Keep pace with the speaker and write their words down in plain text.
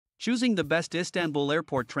Choosing the best Istanbul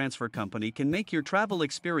airport transfer company can make your travel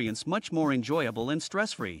experience much more enjoyable and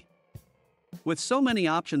stress-free. With so many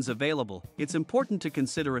options available, it's important to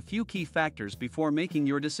consider a few key factors before making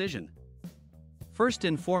your decision. First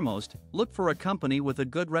and foremost, look for a company with a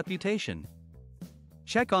good reputation.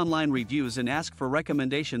 Check online reviews and ask for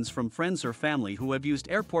recommendations from friends or family who have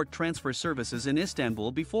used airport transfer services in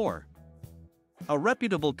Istanbul before. A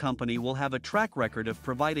reputable company will have a track record of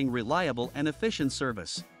providing reliable and efficient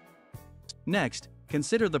service. Next,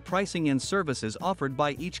 consider the pricing and services offered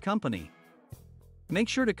by each company. Make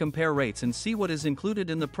sure to compare rates and see what is included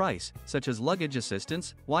in the price, such as luggage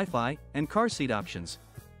assistance, Wi-Fi, and car seat options.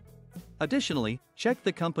 Additionally, check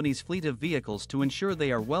the company's fleet of vehicles to ensure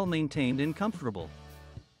they are well maintained and comfortable.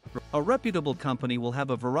 A reputable company will have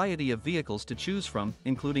a variety of vehicles to choose from,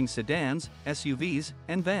 including sedans, SUVs,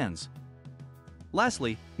 and vans.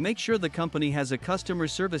 Lastly, make sure the company has a customer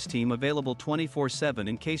service team available 24/7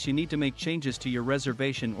 in case you need to make changes to your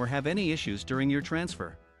reservation or have any issues during your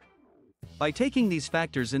transfer. By taking these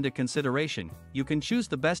factors into consideration, you can choose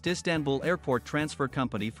the best Istanbul airport transfer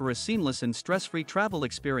company for a seamless and stress-free travel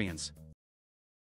experience.